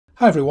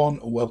Hi everyone,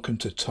 welcome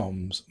to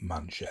Tom's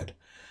Manshed.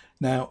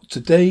 Now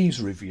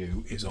today's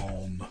review is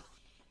on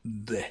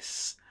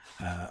this.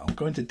 I'll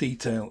go into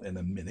detail in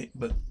a minute,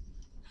 but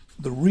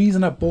the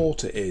reason I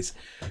bought it is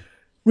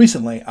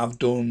recently I've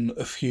done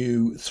a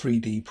few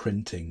 3D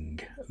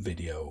printing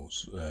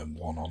videos,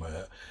 one on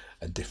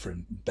a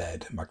different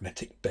bed,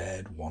 magnetic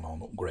bed, one on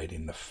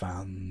upgrading the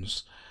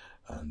fans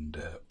and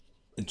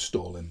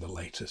installing the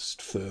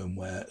latest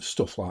firmware,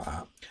 stuff like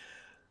that.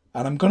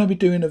 And I'm going to be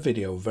doing a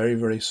video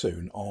very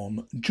soon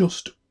on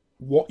just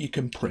what you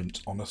can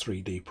print on a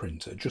 3D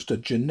printer. Just a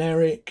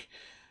generic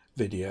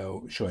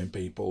video showing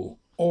people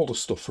all the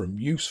stuff from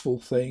useful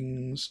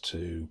things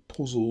to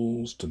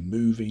puzzles to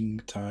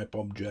moving type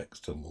objects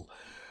to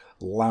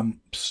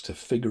lamps to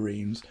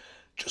figurines.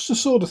 Just the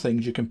sort of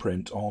things you can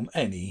print on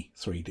any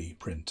 3D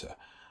printer.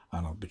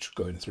 And I'll be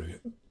going through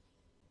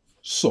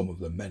some of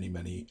the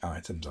many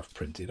items I've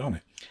printed on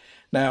it.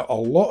 Now, a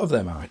lot of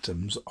them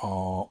items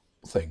are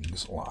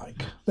things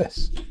like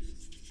this,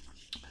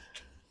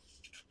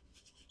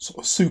 sort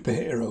of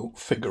superhero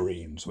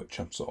figurines, which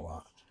I'm sort of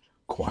like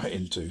quite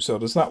into. So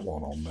there's that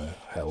one on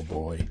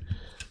Hellboy,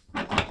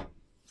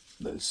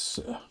 there's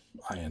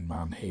Iron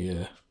Man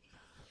here,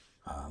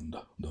 and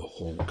the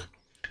Hulk.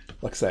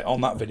 Like I say,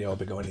 on that video I'll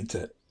be going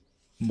into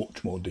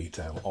much more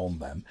detail on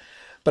them,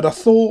 but I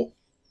thought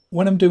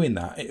when I'm doing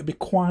that it'd be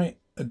quite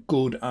a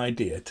good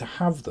idea to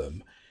have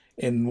them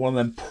in one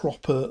of them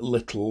proper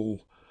little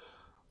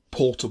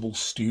portable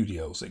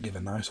studios that give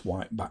a nice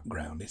white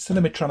background, instead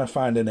of me trying to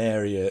find an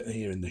area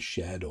here in the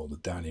shed or the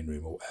dining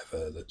room or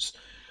whatever that's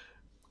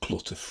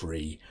clutter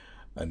free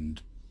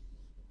and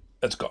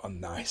has got a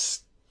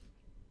nice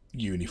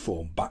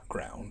uniform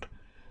background.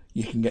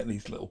 You can get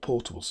these little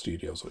portable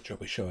studios, which I'll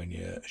be showing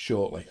you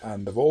shortly.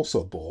 And I've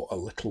also bought a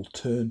little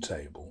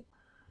turntable,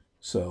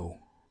 so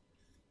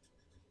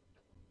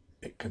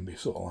it can be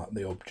sort of like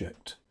the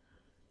object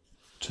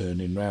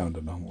turning round,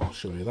 and I'll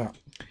show you that.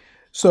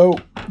 So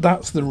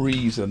that's the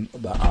reason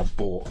that I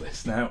bought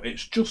this. Now,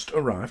 it's just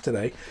arrived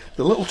today.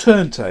 The little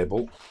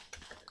turntable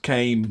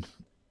came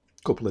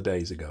a couple of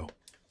days ago.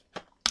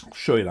 I'll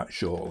show you that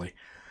shortly.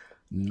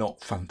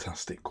 Not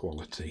fantastic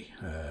quality.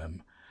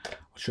 I'll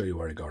show you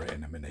where I got it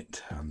in a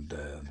minute, and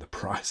the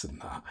price and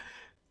that.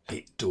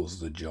 It does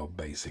the job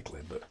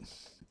basically, but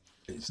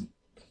it's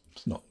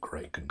not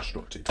great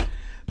constructed.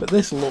 But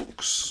this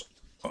looks,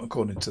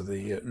 according to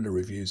the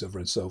reviews I've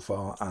read so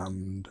far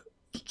and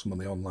some of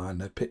the online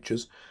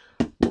pictures,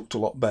 looked a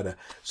lot better.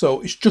 So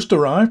it's just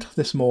arrived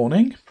this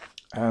morning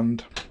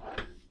and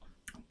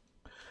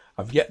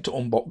I've yet to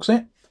unbox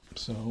it,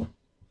 so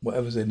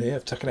whatever's in here,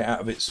 I've taken it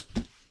out of its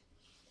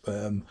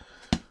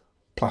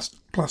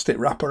plastic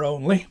wrapper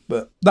only,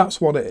 but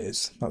that's what it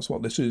is. That's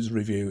what this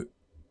review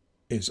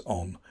is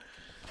on.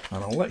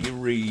 And I'll let you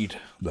read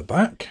the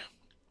back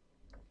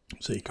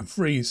so you can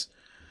freeze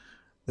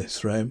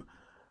this frame.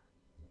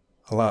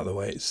 I like the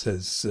way it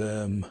says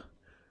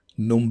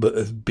number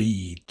of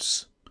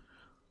VIDS,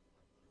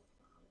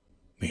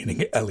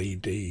 meaning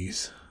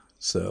LEDs.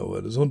 So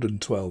there's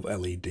 112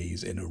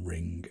 LEDs in a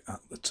ring at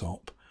the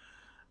top.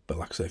 But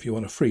like I say, if you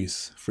want to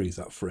freeze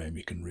that frame,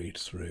 you can read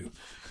through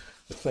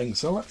the thing.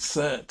 So let's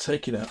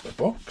take it out of the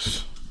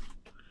box.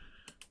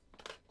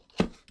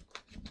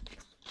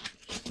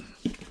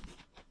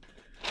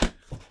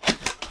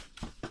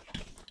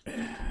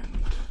 And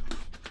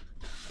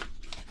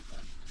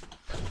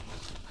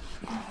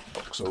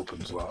box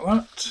opens like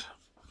that.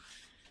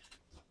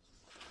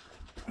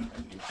 And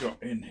you've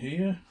got in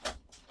here,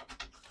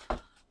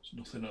 there's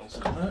nothing else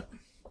in there.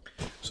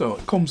 So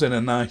it comes in a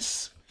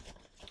nice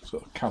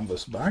sort of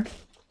canvas bag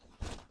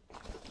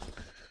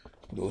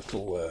with a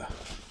little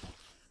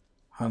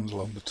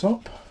handle on the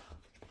top.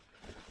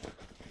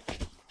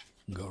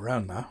 And go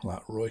around now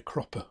like Roy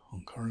Cropper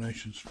on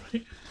Coronation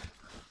Street.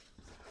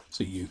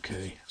 It's a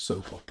UK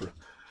soap opera.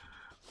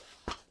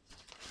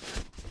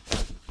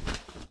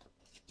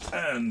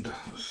 And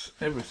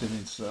everything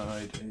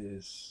inside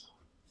is,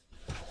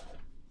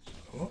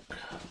 look,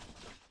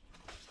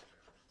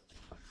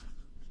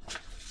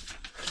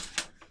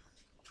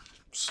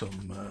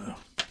 some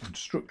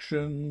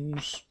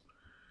instructions,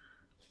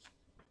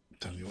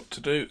 tell you what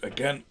to do.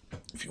 Again,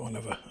 if you want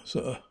to have a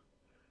sort of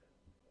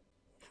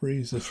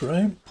freeze the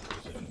frame,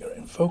 so you can get it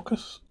in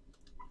focus.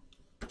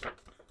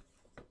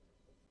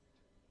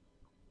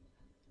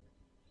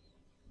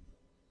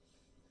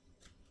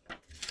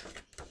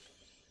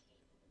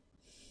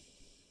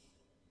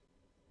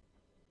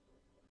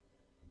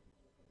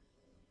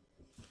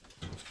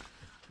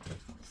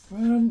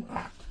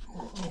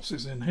 What else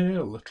is in here?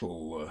 A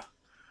little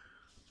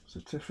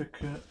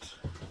certificate,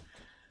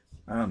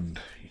 and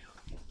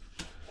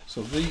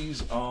so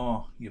these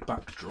are your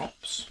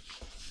backdrops.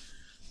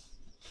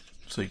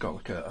 So you've got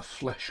like a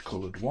flesh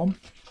coloured one,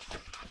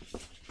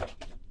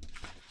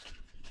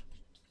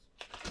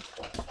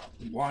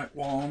 white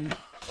one,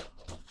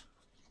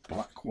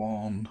 black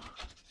one,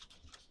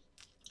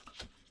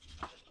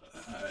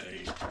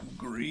 a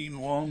green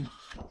one,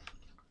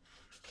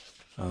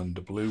 and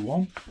a blue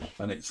one,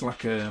 and it's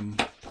like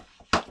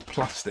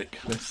plastic.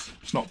 This,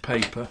 it's not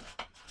paper.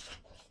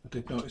 I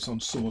did notice on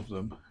some of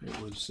them it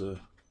was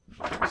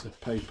it's a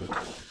paper.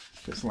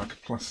 It's like a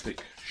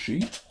plastic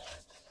sheet.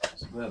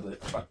 So they're the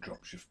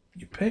backdrops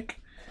you pick,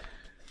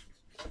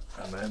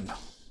 and then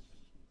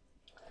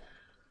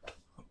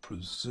I'm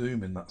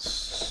presuming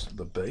that's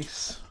the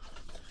base.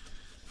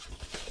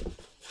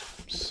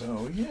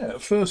 So yeah,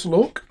 at first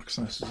look, because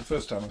this is the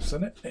first time I've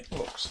seen it, it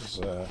looks as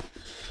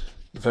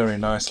very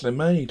nicely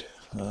made.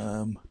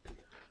 It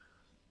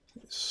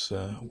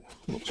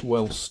looks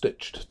well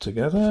stitched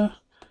together.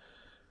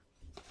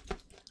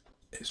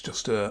 It's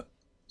just a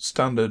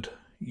standard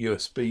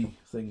USB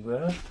thing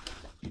there.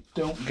 You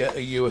don't get a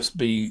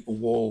USB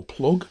wall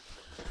plug,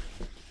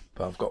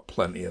 but I've got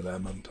plenty of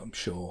them, and I'm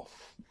sure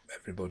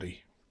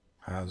everybody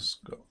has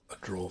got a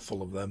drawer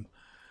full of them.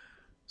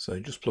 So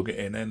you just plug it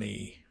in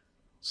any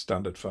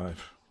standard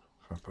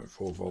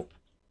 5.4 volt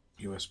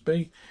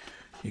USB.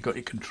 You've got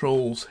your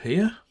controls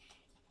here.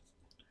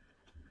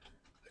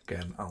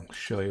 Again, I'll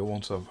show you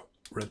once I've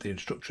read the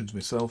instructions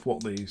myself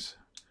what these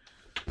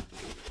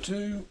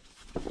do.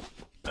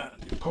 And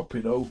you pop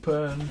it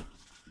open,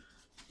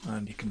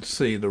 and you can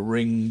see the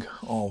ring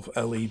of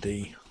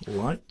LED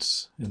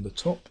lights in the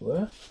top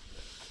there.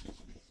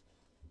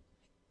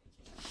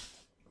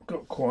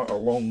 Got quite a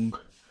long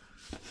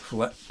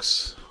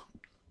flex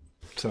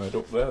tied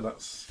up there.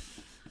 That's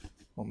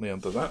on the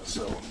end of that,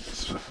 so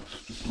let's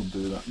just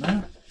undo that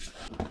now.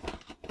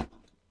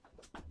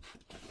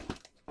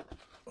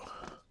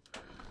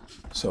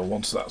 So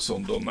once that's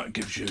undone, that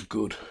gives you a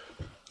good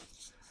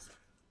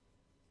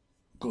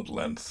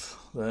length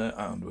there,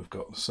 and we've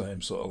got the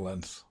same sort of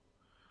length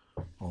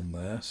on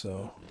there,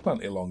 so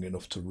plenty long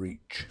enough to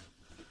reach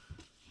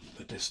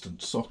the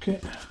distant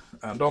socket.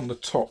 And on the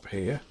top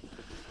here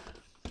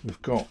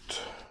we've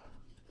got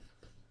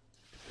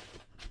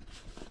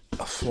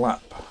a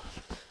flap,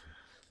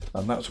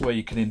 and that's where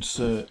you can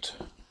insert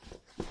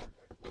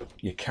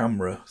your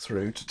camera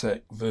through to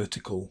take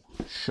vertical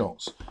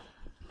shots.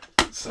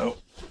 So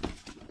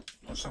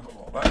let's have a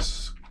look.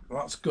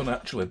 That's going to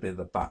actually be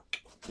the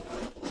back.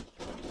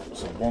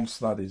 So once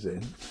that is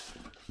in,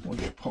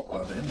 once you pop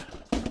that in,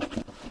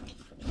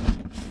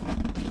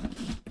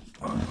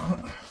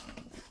 like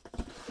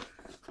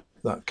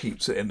that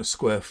keeps it in a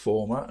square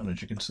format, and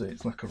as you can see,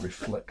 it's like a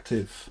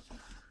reflective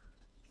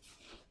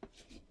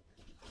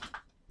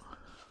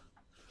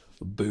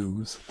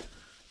booth,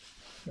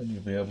 and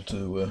you'll be able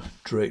to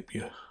drape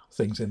your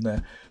things in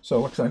there.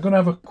 So like I said, I'm going to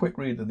have a quick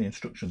read of the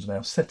instructions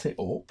now, set it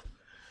up,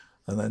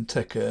 and then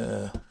take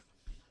a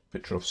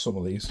picture of some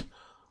of these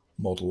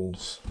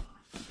models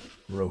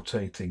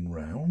rotating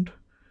round.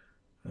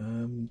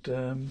 And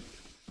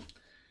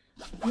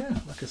yeah,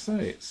 like I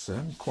say, it's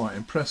I'm quite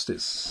impressed.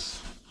 It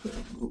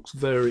looks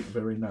very,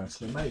 very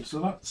nicely made.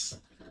 So that's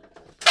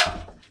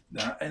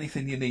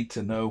anything you need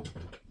to know.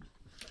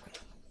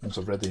 Once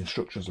I've read the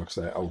instructions, like I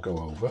say, I'll go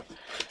over.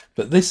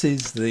 But this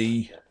is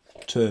the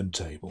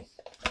turntable.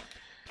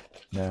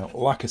 Now,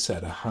 like I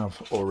said, I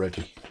have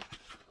already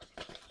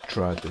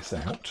tried this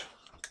out,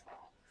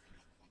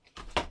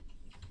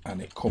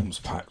 and it comes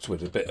packed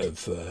with a bit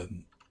of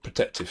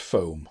protective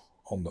foam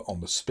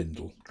on the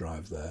spindle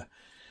drive there.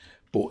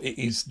 But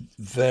it is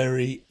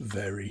very,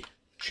 very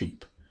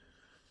cheap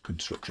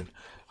construction.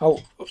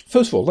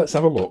 First of all, let's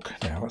have a look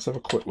now. Let's have a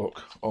quick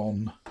look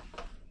on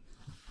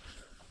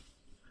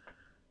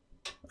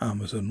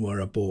Amazon,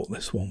 where I bought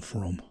this one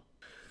from.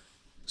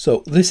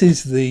 So this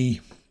is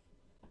the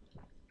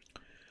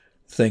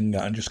thing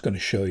that I'm just going to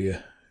show you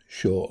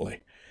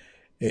shortly.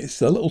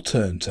 It's a little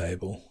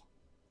turntable,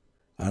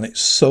 and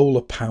it's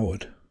solar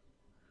powered,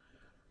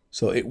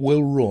 so it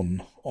will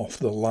run off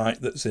the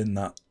light that's in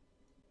that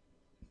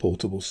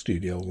portable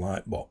studio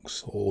light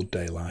box or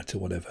daylight or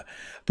whatever.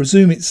 I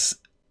presume it's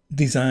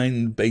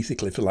designed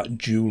basically for like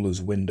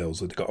jewelers' windows,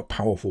 that they've got a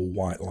powerful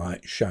white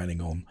light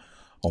shining on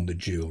the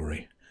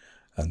jewellery,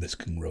 and this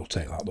can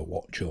rotate like the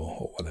watch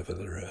or whatever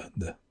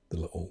the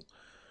little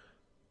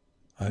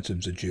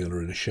items of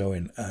jewellery are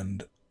showing.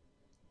 And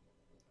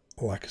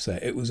like I say,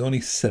 it was only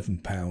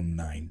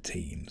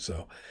 £7.19,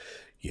 so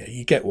yeah,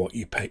 you get what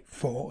you pay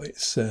for.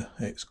 It's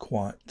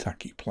quite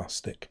tacky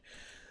plastic.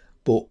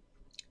 But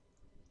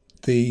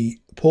the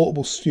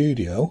portable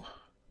studio,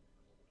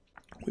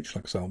 which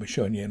like I say I'll be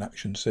showing you in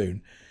action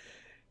soon,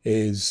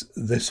 is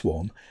this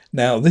one.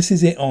 Now this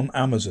is it on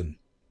Amazon,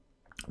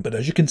 but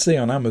as you can see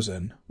on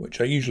Amazon,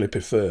 which I usually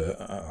prefer,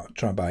 I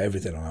try and buy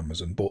everything on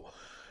Amazon, but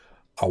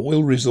I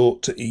will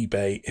resort to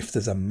eBay if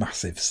there's a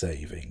massive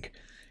saving.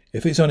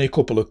 If it's only a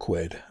couple of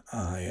quid,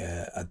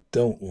 I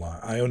don't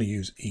like. I only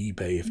use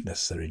eBay if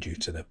necessary, due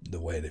to the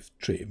way they've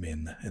treated me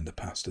in the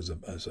past as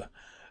a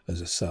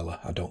seller.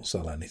 I don't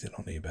sell anything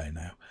on eBay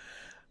now,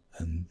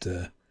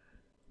 and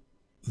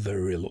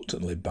very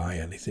reluctantly buy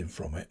anything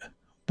from it.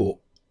 But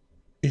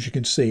as you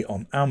can see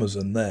on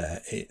Amazon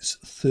there, it's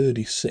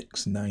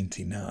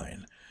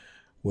 £36.99,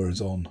 whereas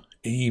on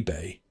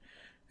eBay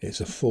it's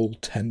a full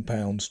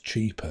 £10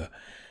 cheaper.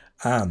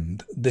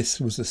 And this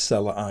was the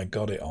seller I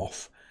got it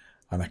off,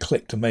 and I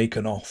clicked to make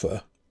an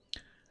offer,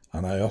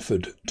 and I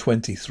offered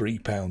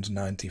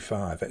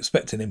 £23.95,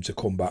 expecting him to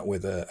come back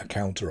with a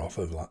counter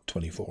offer of like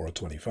 24 or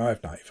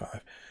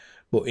 25.95,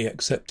 but he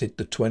accepted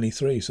the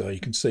 23. So you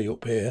can see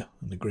up here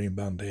in the green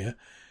band here,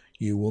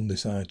 you won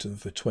this item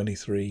for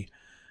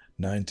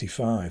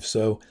 23.95.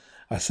 So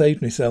I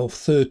saved myself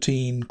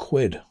 13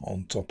 quid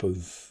on top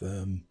of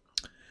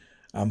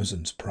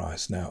Amazon's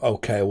price. Now,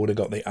 okay, I would have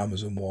got the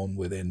Amazon one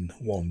within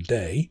one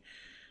day.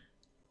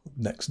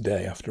 Next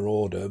day after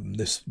order,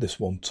 this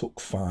one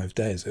took 5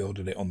 days. I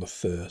ordered it on the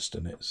 1st,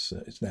 and it's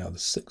now the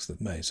 6th of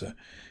May, so it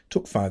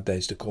took 5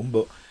 days to come.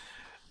 But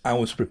I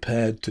was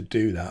prepared to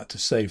do that, to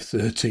save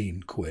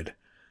 13 quid,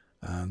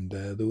 and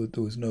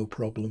there was no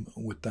problem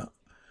with that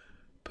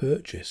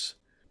purchase.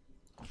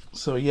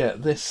 So yeah,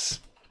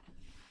 this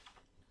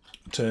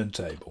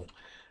turntable.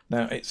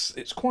 Now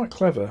it's quite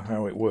clever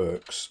how it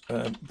works.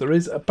 There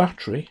is a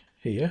battery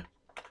here,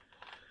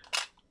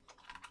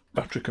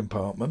 battery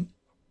compartment.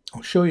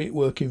 I'll show you it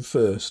working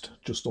first,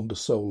 just under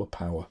solar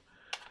power.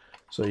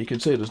 So you can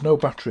see there's no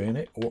battery in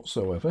it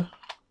whatsoever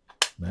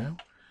now,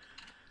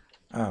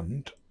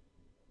 and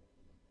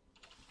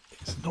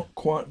it's not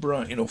quite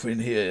bright enough in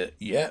here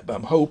yet, but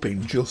I'm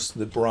hoping just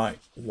the bright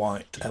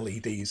white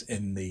LEDs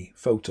in the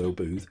photo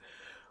booth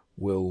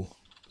will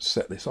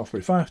set this off.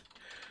 It's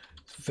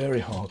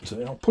very hard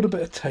to... I'll put a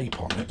bit of tape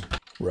on it.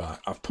 Right,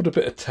 I've put a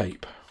bit of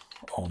tape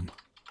on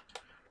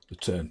the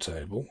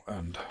turntable,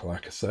 and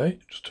like I say,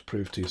 just to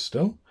prove to you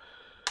still,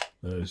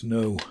 there is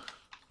no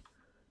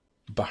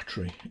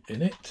battery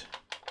in it.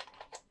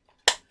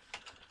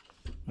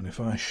 And if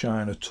I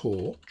shine a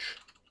torch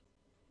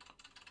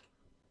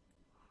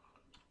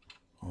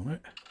on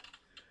it,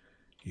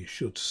 you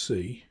should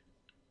see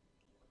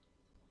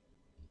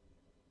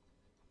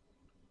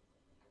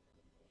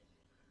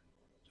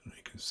you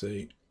can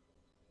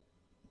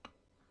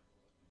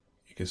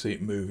see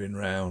it moving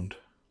round.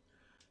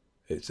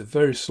 It's a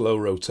very slow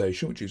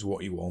rotation, which is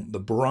what you want. The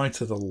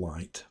brighter the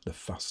light, the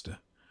faster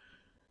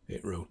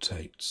it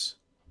rotates.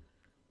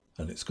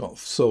 And it's got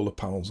solar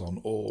panels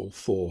on all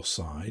 4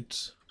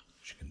 sides,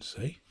 as you can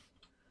see.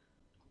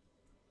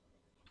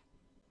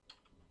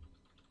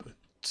 But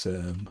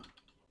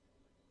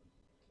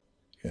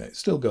yeah, it's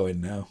still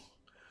going now.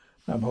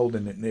 I'm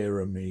holding it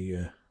nearer me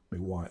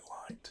white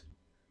light.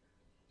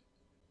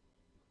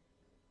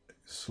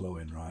 It's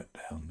slowing right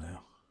down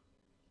now.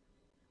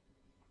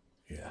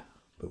 Yeah,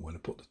 but when I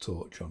put the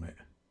torch on it,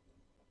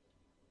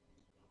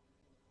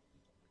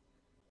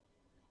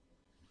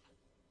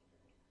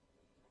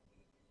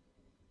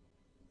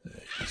 there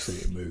you can see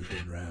it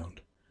moving around.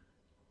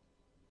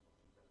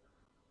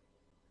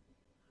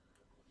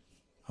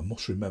 I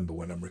must remember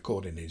when I'm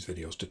recording these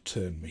videos to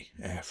turn my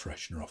air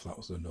freshener off. That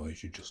was the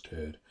noise you just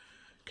heard.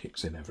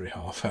 Kicks in every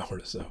half hour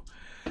or so.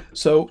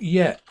 So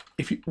yeah,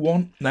 if you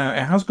want, now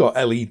it has got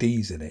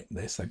LEDs in it.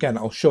 This again,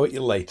 I'll show it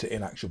you later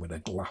in action with a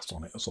glass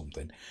on it or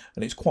something,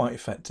 and it's quite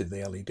effective.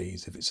 The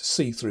LEDs, if it's a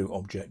see-through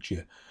object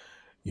you're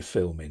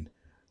filming,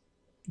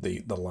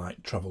 the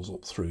light travels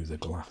up through the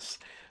glass.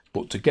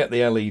 But to get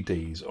the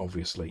LEDs,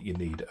 obviously you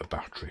need a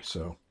battery.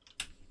 So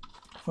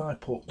if I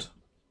put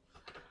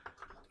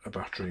a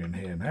battery in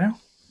here now.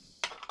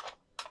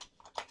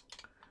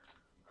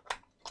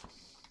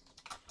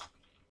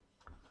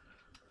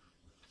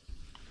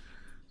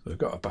 So we've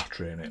got a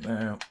battery in it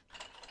now,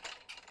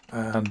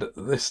 and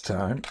this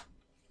time,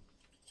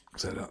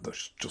 so that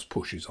just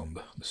pushes on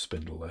the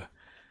spindle there.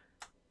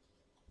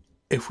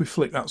 If we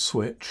flick that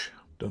switch,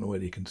 don't know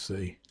whether you can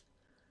see,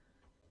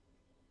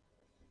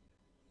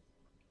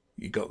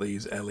 you got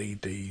these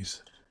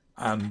LEDs,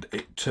 and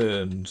it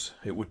turns.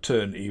 It would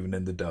turn even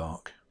in the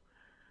dark.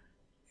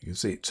 You can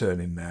see it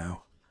turning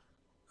now,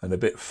 and a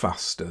bit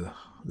faster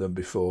than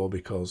before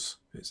because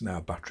it's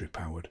now battery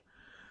powered.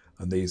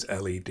 And these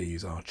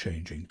LEDs are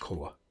changing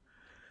colour.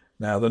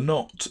 Now they're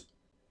not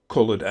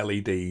coloured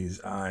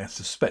LEDs. I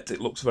suspect it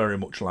looks very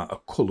much like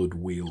a coloured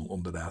wheel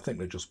under there. I think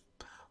they're just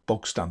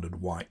bog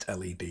standard white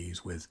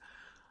LEDs with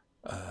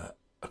a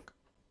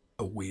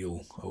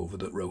wheel over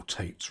that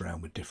rotates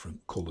around with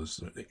different colours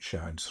that it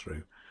shines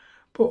through.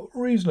 But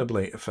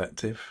reasonably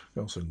effective.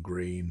 Got some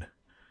green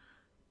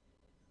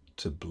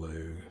to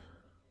blue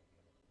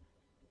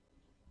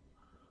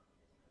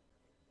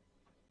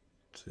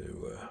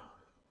to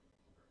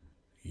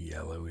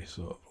yellowy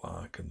sort of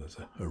like, and there's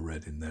a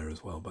red in there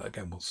as well, but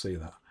again we'll see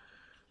that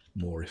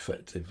more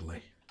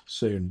effectively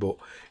soon. But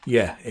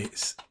yeah,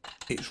 it's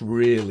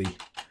really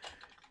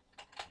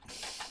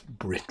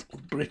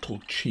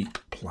brittle cheap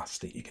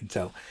plastic. You can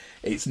tell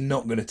it's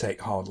not going to take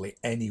hardly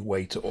any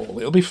weight at all.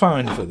 It'll be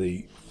fine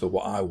for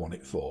what I want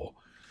it for,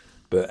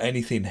 but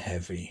anything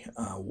heavy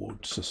I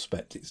would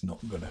suspect it's not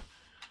going to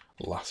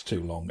last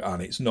too long,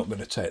 and it's not going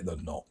to take the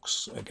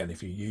knocks. Again,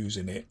 if you're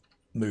using it,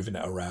 moving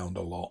it around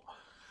a lot,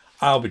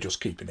 I'll be just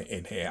keeping it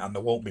in here, and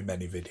there won't be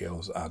many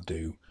videos I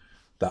do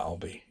that I'll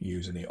be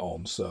using it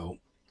on, so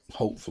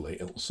hopefully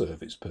it'll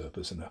serve its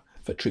purpose, and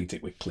if I treat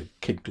it with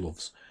kid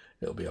gloves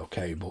it'll be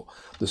okay. But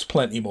there's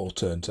plenty more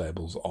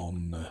turntables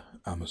on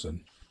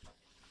Amazon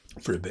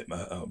for a bit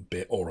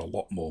or a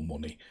lot more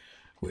money,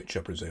 which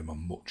I presume are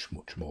much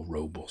more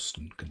robust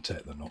and can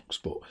take the knocks.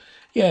 But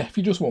yeah, if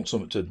you just want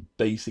something to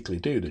basically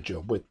do the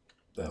job with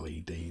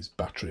LEDs,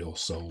 battery or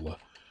solar,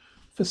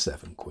 for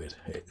 £7,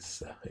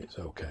 it's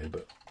okay.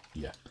 But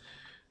yeah,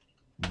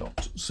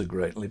 not so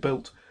greatly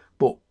built.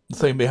 But the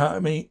thing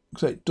behind me,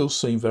 so it does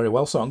seem very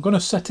well. So I'm going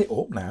to set it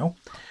up now.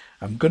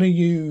 I'm going to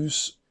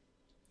use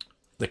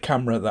the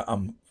camera that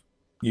I'm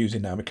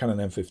using now, my Canon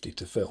M50,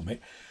 to film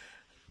it.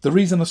 The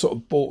reason I sort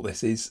of bought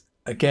this is,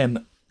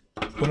 again,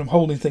 when I'm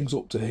holding things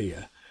up to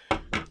here,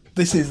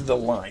 this is the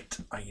light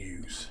I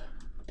use.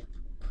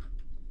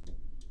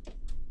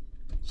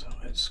 So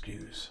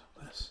excuse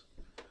this.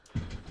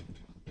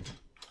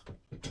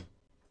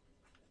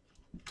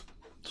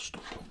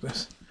 Stuff like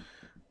this.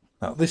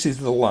 Now this is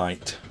the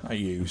light I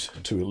use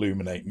to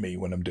illuminate me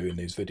when I'm doing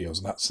these videos,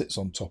 and that sits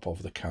on top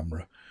of the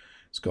camera.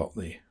 It's got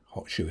the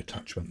hot shoe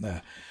attachment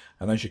there,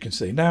 and as you can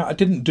see now, I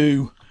didn't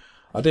do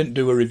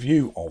a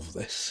review of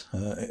this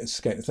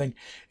escape thing.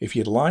 If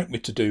you'd like me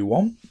to do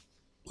one,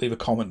 leave a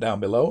comment down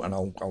below, and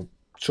I'll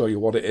show you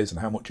what it is and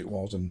how much it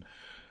was, and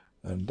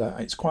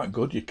it's quite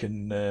good. You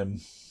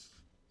can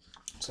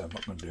so I'm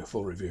not going to do a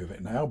full review of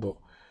it now, but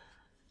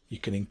you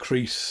can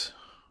increase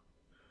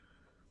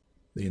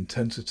the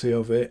intensity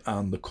of it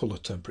and the colour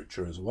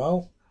temperature as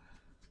well,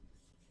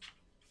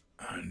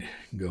 and you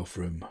can go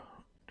from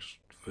just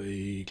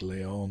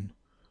vaguely on,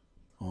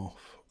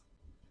 off,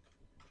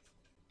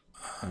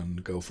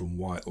 and go from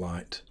white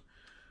light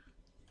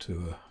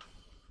to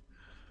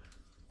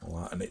a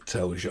light, and it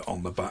tells you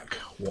on the back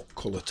what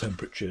colour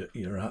temperature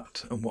you're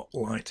at and what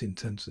light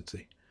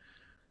intensity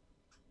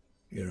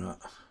you're at.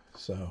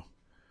 So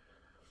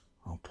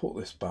I'll put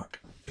this back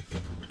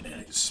in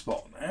its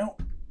spot now.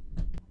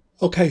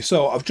 Okay,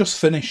 so I've just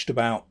finished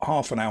about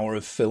half an hour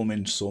of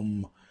filming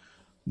some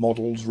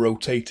models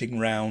rotating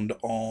round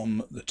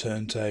on the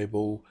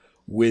turntable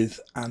with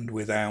and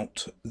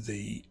without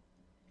the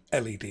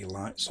LED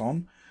lights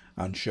on,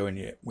 and showing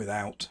you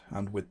without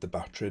and with the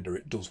battery that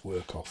it does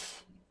work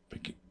off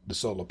the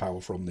solar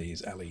power from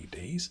these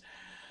LEDs.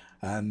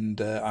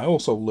 And I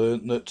also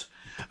learnt that,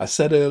 I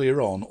said earlier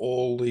on,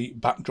 all the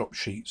backdrop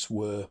sheets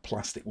were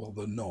plastic. Well,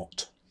 they're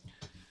not.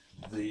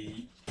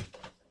 The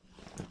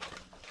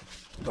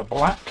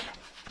black,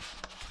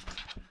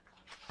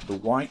 the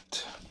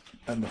white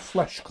and the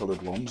flesh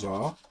coloured ones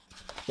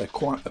they're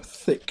quite a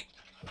thick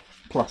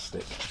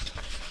plastic,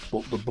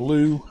 but the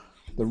blue,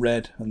 the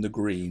red and the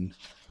green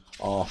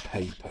are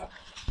paper.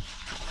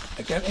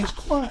 Again, it's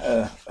quite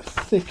a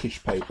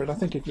thickish paper, and I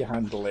think if you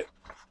handle it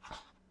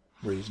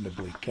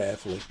reasonably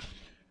carefully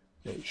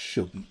it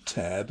shouldn't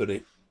tear, but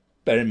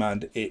bear in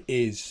mind it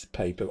is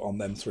paper on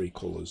them three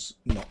colours,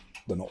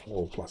 they're not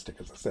all plastic,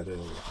 as I said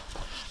earlier.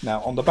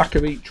 Now on the back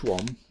of each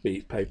one, be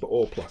it paper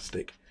or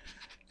plastic,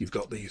 you've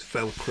got these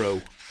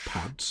Velcro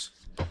pads,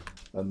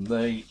 and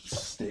they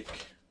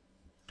stick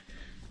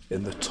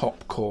in the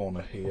top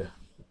corner here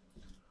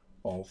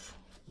of,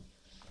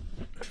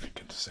 if you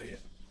can see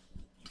it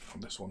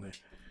on this one here,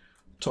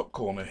 top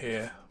corner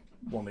here,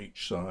 one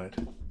each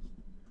side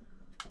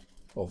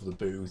of the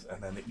booth,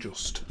 and then it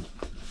just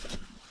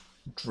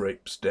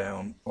drapes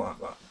down like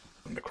that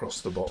and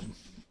across the bottom.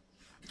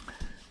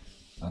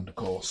 And of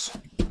course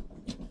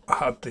I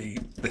had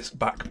this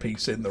back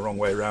piece in the wrong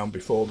way around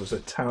before. There's a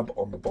tab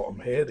on the bottom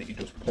here that you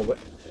just pull it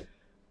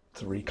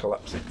to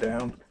recollapse it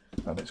down,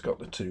 and it's got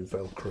the two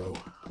Velcro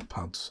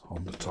pads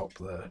on the top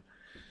there.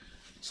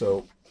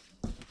 So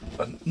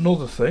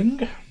another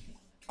thing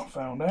I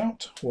found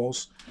out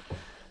was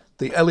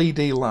the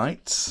LED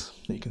lights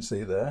that you can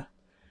see there.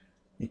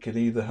 You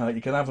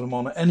can have them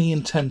on at any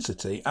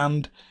intensity,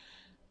 and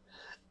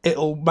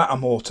it'll matter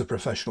more to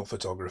professional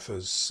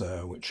photographers,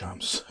 which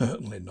I'm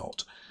certainly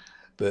not.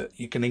 But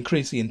you can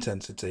increase the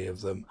intensity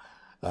of them.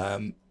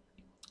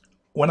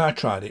 When I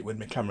tried it with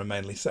my camera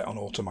mainly set on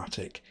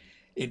automatic,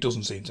 it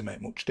doesn't seem to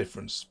make much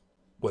difference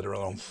whether they're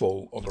on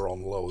full or they're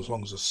on low. As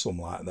long as there's some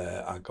light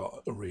there, I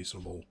got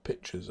reasonable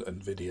pictures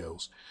and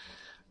videos.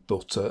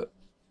 But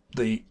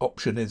the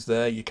option is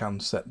there. You can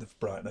set the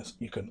brightness.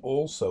 You can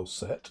also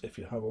set, if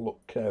you have a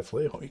look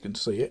carefully, or you can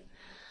see it,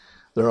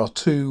 there are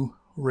two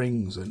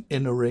rings, an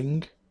inner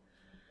ring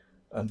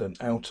and an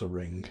outer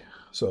ring.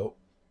 So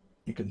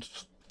you can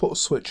put a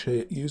switch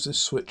here, use this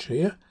switch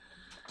here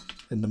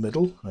in the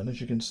middle, and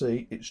as you can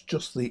see, it's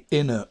just the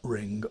inner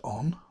ring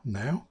on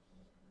now.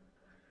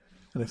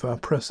 And if I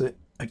press it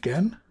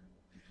again,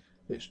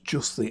 it's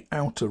just the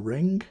outer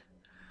ring,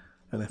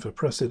 and if I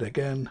press it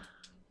again,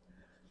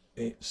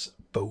 it's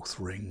both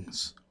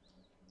rings.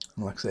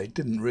 And like I say, it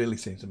didn't really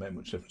seem to make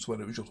much difference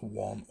whether it was just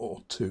one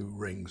or two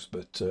rings,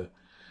 but like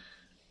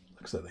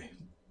I say,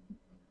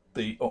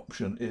 the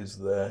option is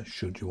there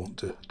should you want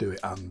to do it,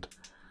 and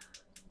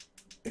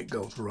it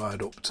goes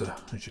right up to,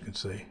 as you can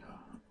see,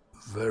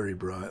 very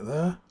bright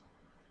there.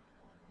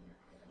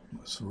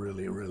 It's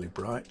really, really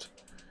bright.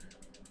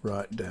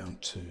 Right down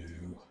to,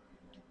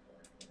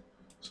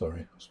 sorry,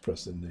 I was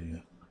pressing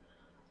the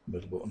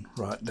middle button,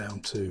 right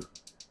down to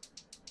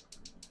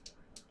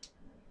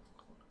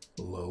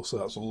low. So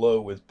that's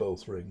low with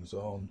both rings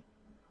on,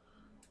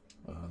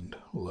 and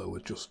low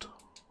with just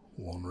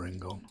one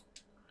ring on.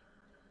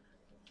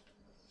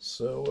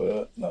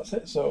 So that's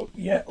it. So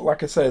yeah,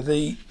 like I say,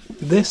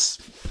 this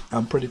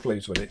I'm pretty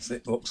pleased with it.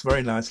 It looks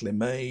very nicely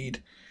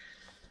made.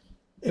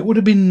 It would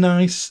have been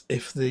nice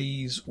if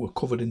these were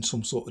covered in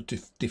some sort of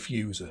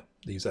diffuser,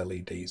 these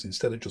LEDs,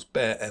 instead of just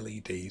bare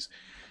LEDs.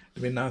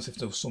 It'd be nice if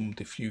there was some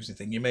diffusing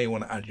thing. You may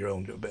want to add your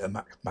own bit of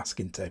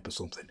masking tape or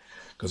something,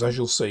 because as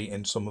you'll see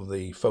in some of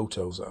the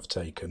photos that I've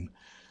taken,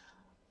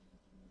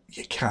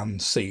 you can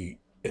see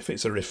if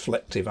it's a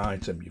reflective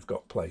item you've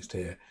got placed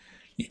here,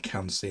 you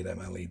can see them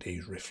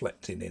LEDs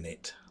reflecting in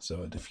it.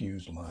 So a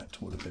diffused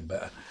light would have been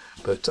better.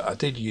 But I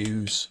did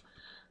use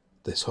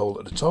this hole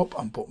at the top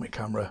and put my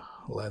camera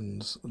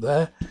lens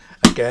there.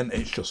 Again,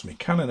 it's just my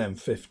Canon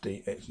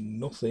M50. It's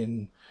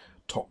nothing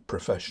top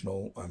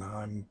professional, and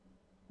I'm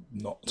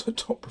not a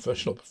top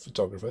professional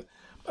photographer,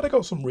 but I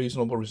got some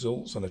reasonable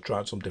results, and I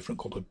tried some different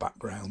coloured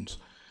backgrounds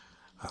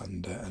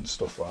and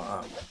stuff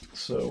like that.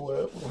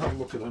 So we'll have a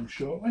look at them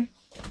shortly,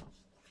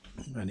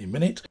 any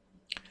minute.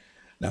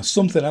 Now,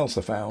 something else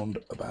I found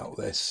about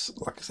this,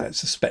 like I said, I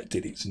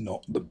suspected it's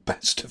not the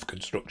best of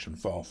construction,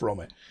 far from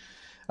it.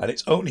 And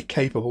it's only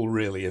capable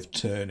really of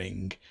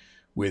turning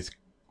with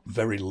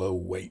very low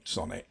weights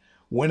on it.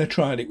 When I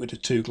tried it with the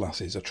two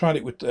glasses, I tried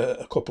it with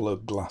a couple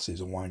of glasses,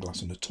 a wine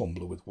glass and a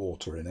tumbler with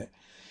water in it.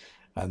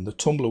 And the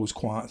tumbler was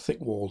quite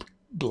thick-walled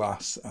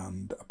glass,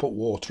 and I put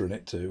water in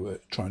it to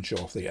try and show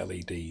off the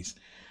LEDs.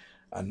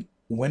 And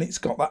when it's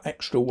got that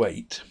extra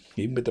weight,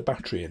 even with the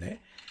battery in it,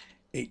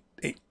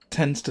 it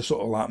tends to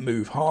sort of like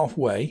move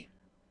halfway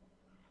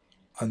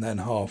and then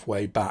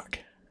halfway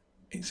back.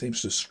 It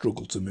seems to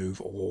struggle to move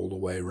all the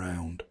way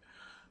around.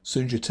 As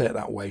soon as you take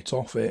that weight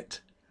off it,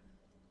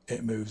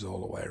 it moves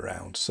all the way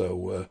around.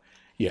 So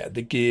yeah,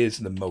 the gears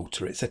and the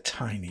motor, it's a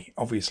tiny,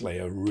 obviously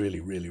a really,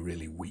 really,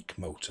 really weak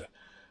motor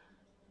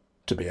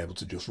to be able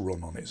to just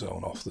run on its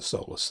own off the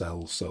solar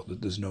cells, so that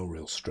there's no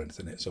real strength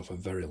in it. So for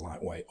very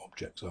lightweight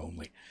objects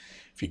only.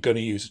 If you're going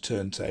to use a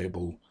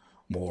turntable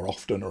more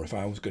often, or if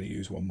I was going to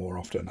use one more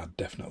often, I'd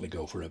definitely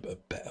go for a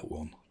better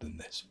one than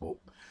this. But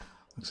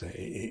like I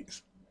say,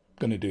 it's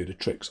going to do the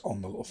tricks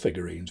on the little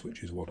figurines,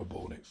 which is what I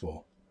bought it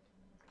for.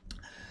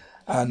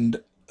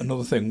 And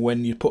another thing,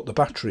 when you put the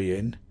battery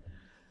in,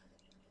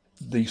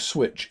 the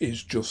switch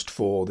is just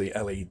for the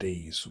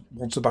LEDs.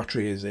 Once the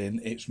battery is in,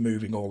 it's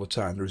moving all the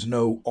time. There is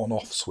no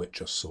on-off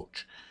switch as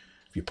such.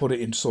 If you put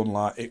it in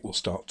sunlight, it will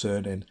start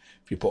turning.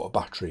 If you put a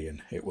battery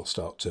in, it will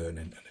start turning.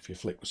 And if you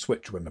flick the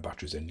switch when the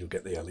battery's in, you'll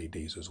get the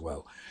LEDs as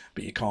well.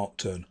 But you can't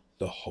turn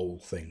the whole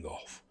thing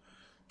off.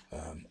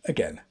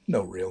 Again,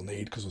 no real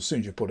need, because as soon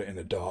as you put it in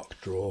a dark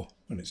drawer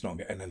and it's not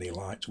getting any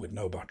light with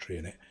no battery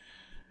in it,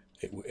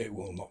 it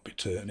will not be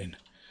turning.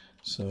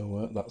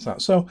 So that's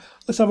that. So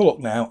let's have a look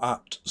now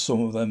at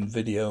some of them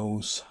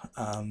videos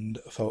and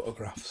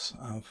photographs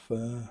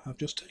I've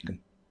just taken.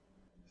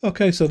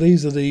 Okay, so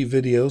these are the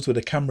videos with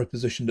the camera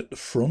positioned at the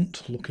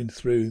front, looking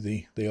through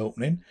the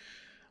opening.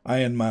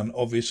 Iron Man,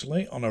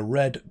 obviously, on a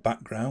red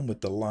background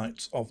with the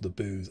lights of the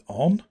booth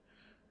on.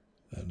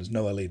 There's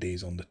no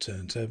LEDs on the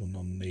turntable,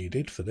 none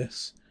needed for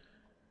this.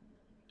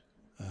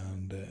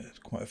 And it's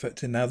quite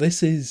effective. Now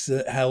this is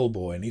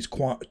Hellboy, and he's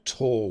quite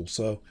tall,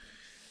 so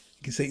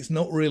you can see it's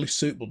not really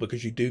suitable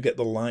because you do get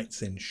the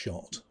lights in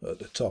shot at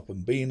the top.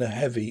 And being a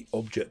heavy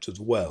object as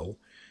well,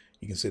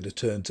 you can see the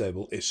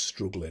turntable is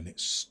struggling.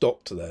 It's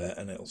stopped there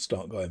and it'll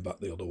start going back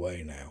the other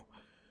way now,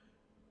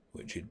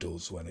 which it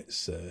does when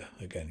it's,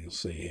 again, you'll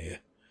see here,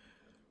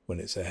 when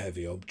it's a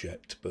heavy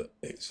object. But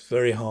it's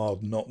very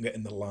hard not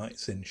getting the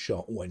lights in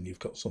shot when you've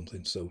got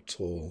something so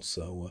tall.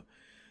 So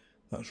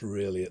that's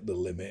really at the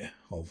limit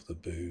of the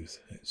booth.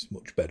 It's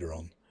much better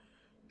on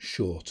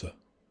shorter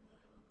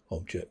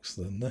objects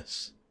than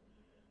this.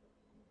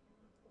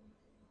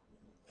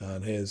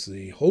 And here's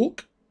the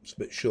Hulk. It's a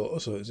bit shorter,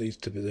 so it's easy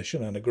to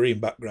position, and a green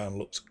background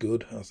looks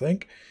good, I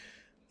think.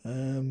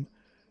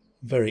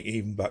 Very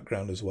even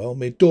background as well.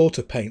 My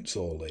daughter paints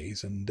all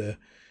these, and it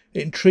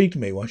intrigued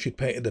me why she'd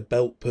painted the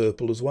belt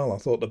purple as well. I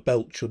thought the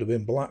belt should have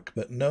been black,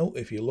 but no,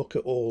 if you look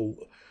at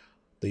all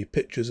the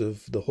pictures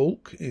of the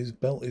Hulk, his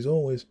belt is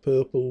always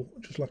purple,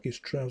 just like his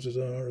trousers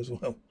are as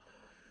well.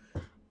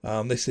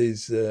 This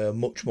is a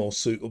much more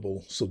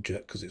suitable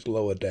subject because it's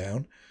lower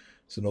down.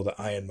 It's another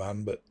Iron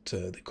Man, but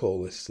they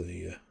call this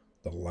the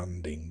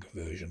landing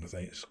version. I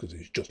think it's because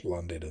he's just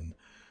landed and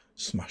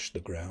smashed the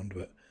ground.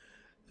 But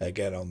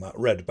again, on that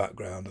red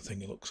background, I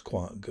think it looks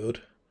quite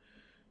good.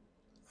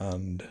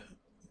 And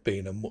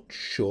being a much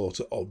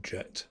shorter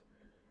object,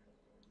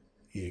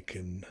 you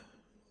can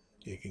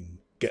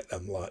get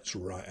them lights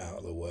right out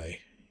of the way.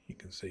 You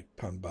can see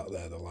pan back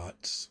there, the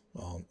lights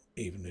aren't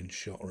even in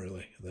shot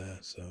really there,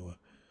 so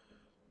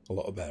a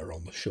lot better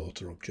on the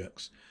shorter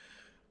objects.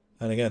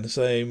 And again, the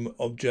same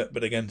object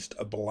but against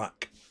a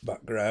black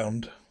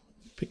background,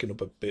 picking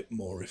up a bit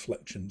more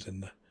reflections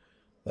in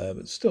there,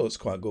 but still it's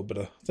quite good. But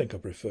I think I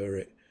prefer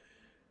it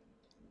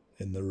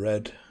in the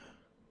red,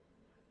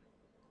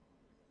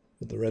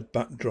 with the red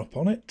backdrop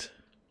on it.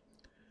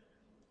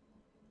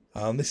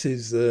 And this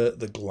is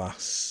the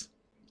glass.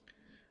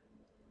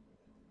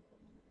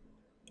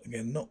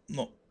 Again,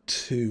 not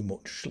too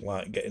much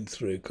light getting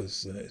through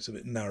because it's a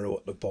bit narrow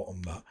at the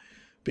bottom. That,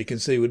 but you can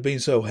see with being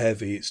so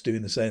heavy, it's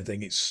doing the same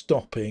thing. It's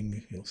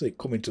stopping. You'll see it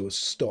coming to a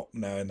stop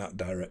now in that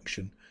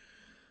direction,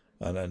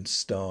 and then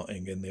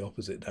starting in the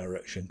opposite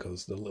direction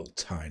because the little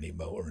tiny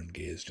motor and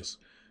gears just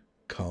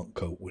can't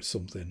cope with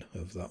something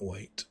of that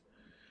weight.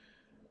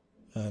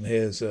 And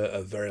here's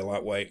a very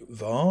lightweight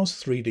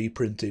vase, 3D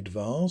printed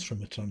vase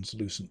from a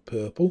translucent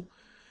purple.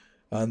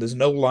 And there's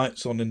no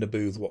lights on in the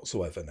booth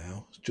whatsoever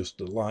now. It's just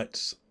the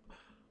lights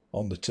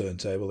on the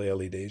turntable, the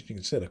LEDs. You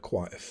can see they're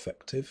quite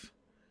effective.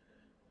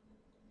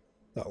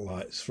 That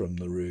light's from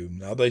the room.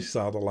 Now these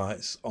are the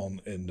lights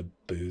on in the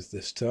booth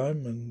this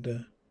time,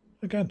 and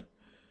again,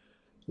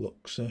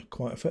 looks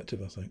quite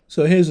effective, I think.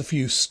 So here's a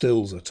few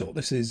stills I took.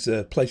 This is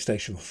a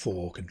PlayStation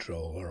 4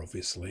 controller,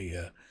 obviously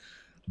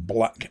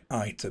black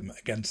item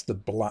against the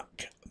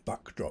black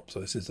backdrop.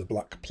 So this is a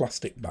black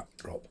plastic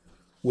backdrop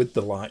with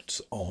the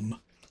lights on.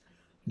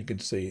 You can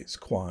see it's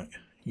quite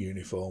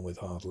uniform with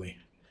hardly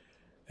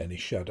any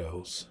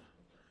shadows.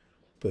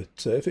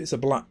 But if it's a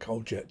black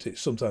object,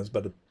 it's sometimes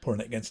better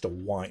putting it against a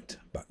white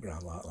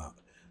background like that.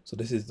 So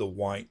this is the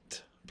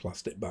white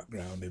plastic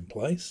background in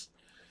place.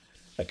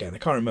 Again, I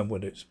can't remember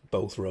whether it's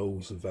both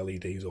rows of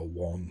LEDs or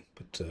one,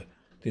 but the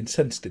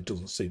intensity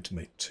doesn't seem to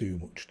make too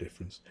much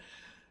difference.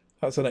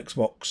 That's an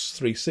Xbox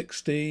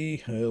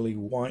 360 early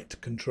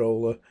white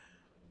controller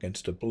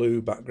against a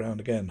blue background.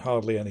 Again,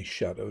 hardly any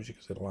shadows. You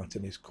can see the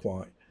lighting is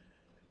quite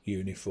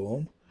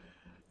uniform.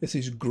 This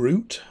is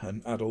Groot,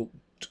 an adult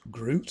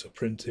Groot,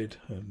 printed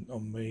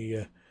on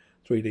my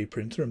 3D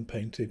printer and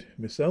painted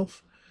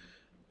myself.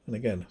 And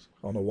again,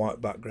 on a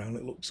white background,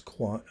 it looks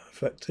quite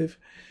effective.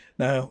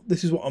 Now,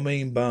 this is what I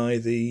mean by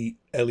the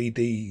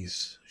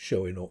LEDs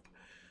showing up.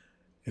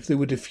 If they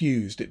were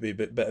diffused, it'd be a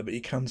bit better, but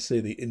you can see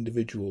the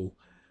individual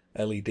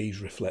LEDs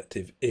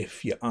reflective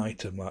if your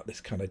item, like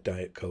this kind of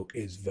Diet Coke,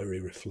 is very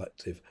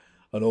reflective.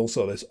 And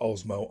also this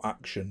Osmo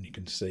action, you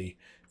can see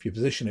if you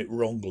position it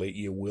wrongly,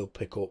 you will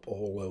pick up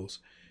all those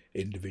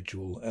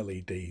individual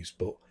LEDs.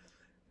 But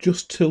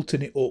just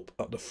tilting it up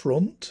at the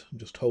front,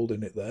 just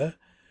holding it there,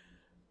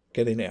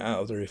 getting it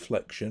out of the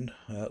reflection,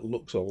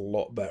 looks a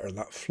lot better. And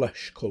that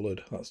flesh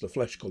coloured, that's the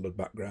flesh coloured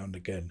background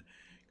again.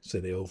 You can see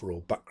the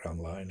overall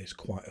background lighting is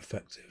quite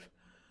effective.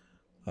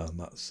 And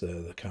that's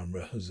the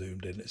camera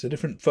zoomed in. It's a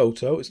different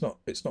photo. It's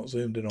not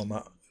zoomed in on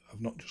that.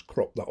 I've not just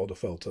cropped that other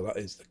photo. That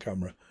is the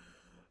camera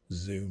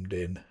zoomed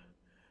in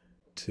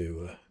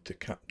to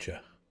capture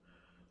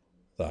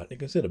that. You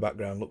can see the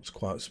background looks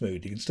quite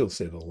smooth. You can still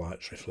see the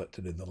lights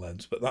reflected in the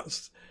lens, but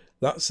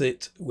that's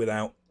it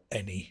without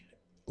any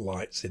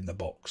lights in the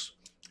box.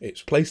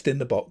 It's placed in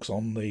the box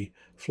on the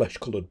flesh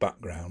coloured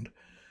background,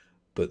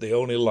 but the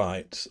only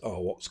lights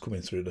are what's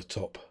coming through the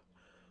top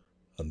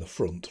and the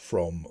front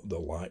from the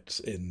lights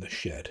in the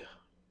shed,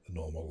 the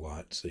normal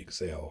lights. So you can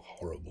see how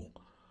horrible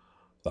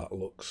that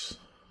looks.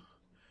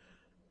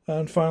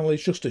 And finally,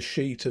 it's just a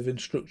sheet of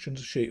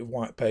instructions, a sheet of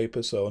white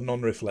paper, so a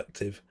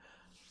non-reflective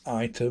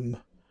item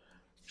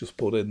just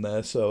put in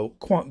there. So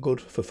quite good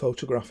for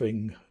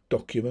photographing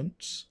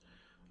documents.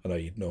 I know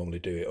you'd normally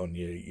do it on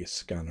your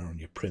scanner on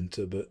your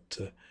printer, but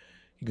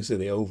you can see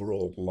the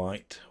overall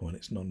light when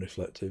it's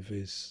non-reflective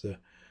is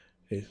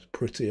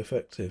pretty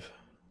effective.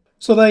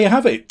 So there you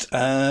have it.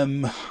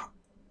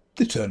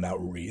 They turned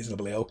out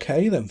reasonably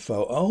okay, them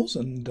photos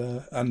and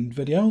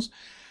videos.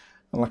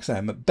 And like I say,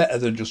 I'm better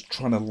than just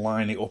trying to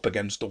line it up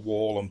against a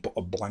wall and put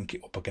a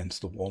blanket up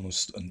against the wall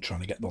and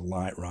trying to get the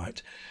light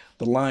right.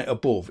 The light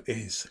above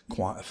is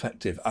quite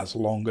effective as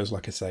long as,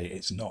 like I say,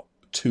 it's not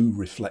too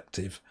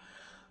reflective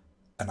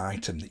an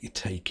item that you're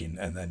taking,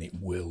 and then it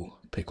will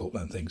pick up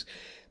them things.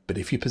 But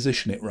if you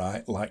position it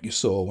right, like you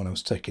saw when I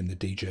was taking the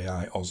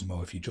DJI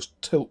Osmo, if you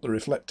just tilt the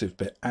reflective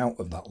bit out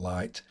of that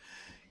light,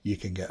 you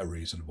can get a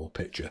reasonable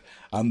picture.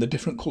 And the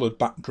different coloured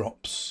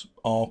backdrops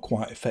are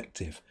quite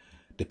effective,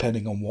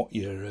 depending on what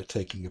you're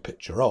taking a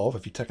picture of.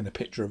 If you're taking a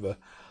picture of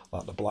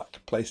like the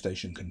black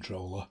PlayStation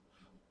controller,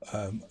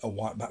 a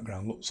white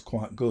background looks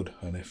quite good.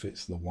 And if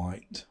it's the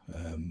white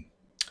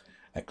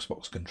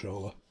Xbox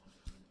controller,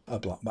 a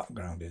black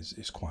background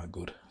is quite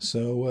good.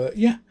 So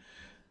yeah.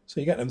 So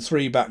you get them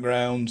 3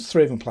 backgrounds,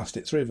 3 of them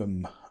plastic, 3 of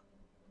them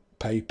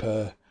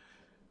paper,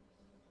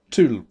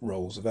 2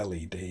 rolls of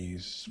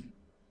LEDs,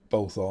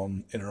 both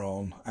on, inner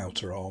on,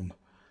 outer on,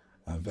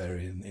 and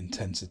varying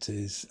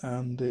intensities,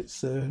 and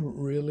it's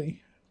really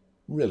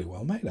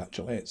well made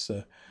actually. It's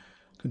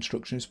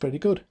construction is pretty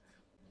good.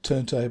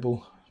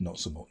 Turntable, not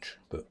so much,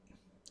 but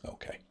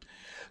okay.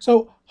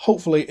 So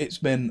hopefully it's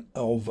been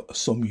of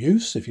some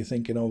use if you're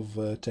thinking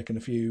of taking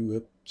a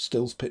few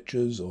stills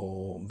pictures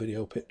or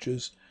video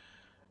pictures.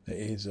 It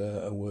is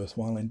a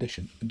worthwhile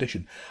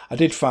addition. I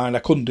did find I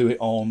couldn't do it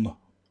on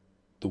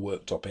the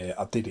worktop here.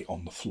 I did it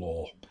on the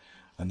floor.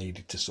 I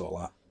needed to sort of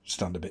like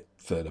stand a bit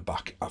further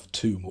back. I have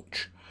too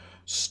much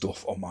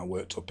stuff on my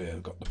worktop here.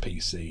 I've got the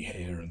PC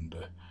here and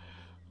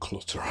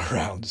clutter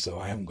around, so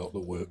I haven't got the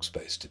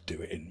workspace to do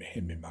it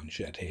in my man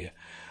shed here.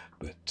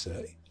 But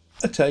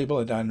a table,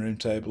 a dining room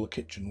table, a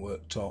kitchen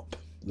worktop,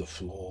 the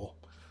floor,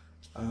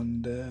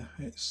 and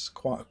it's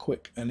quite a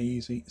quick and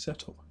easy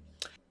setup.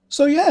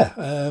 So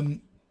yeah,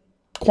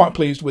 quite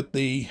pleased with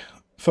the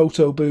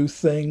photo booth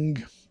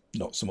thing.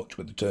 Not so much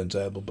with the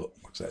turntable, but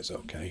like I say, it's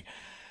okay.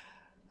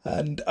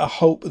 And I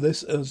hope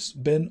this has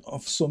been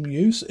of some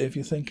use if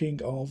you're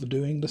thinking of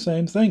doing the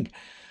same thing.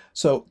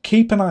 So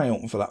keep an eye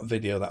out for that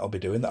video that I'll be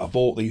doing, that I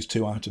bought these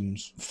two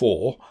items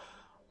for,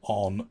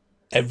 on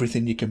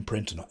everything you can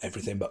print, not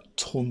everything, but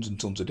tons and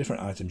tons of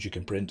different items you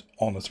can print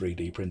on a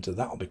 3D printer.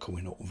 That'll be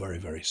coming up very,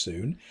 very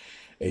soon.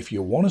 If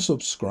you want to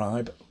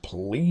subscribe,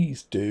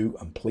 please do,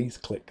 and please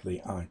click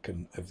the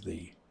icon of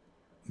the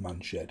man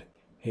shed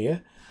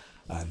here,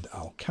 and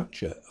I'll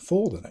catch you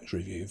for the next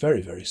review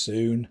very, very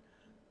soon.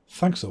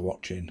 Thanks for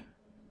watching.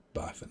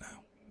 Bye for now.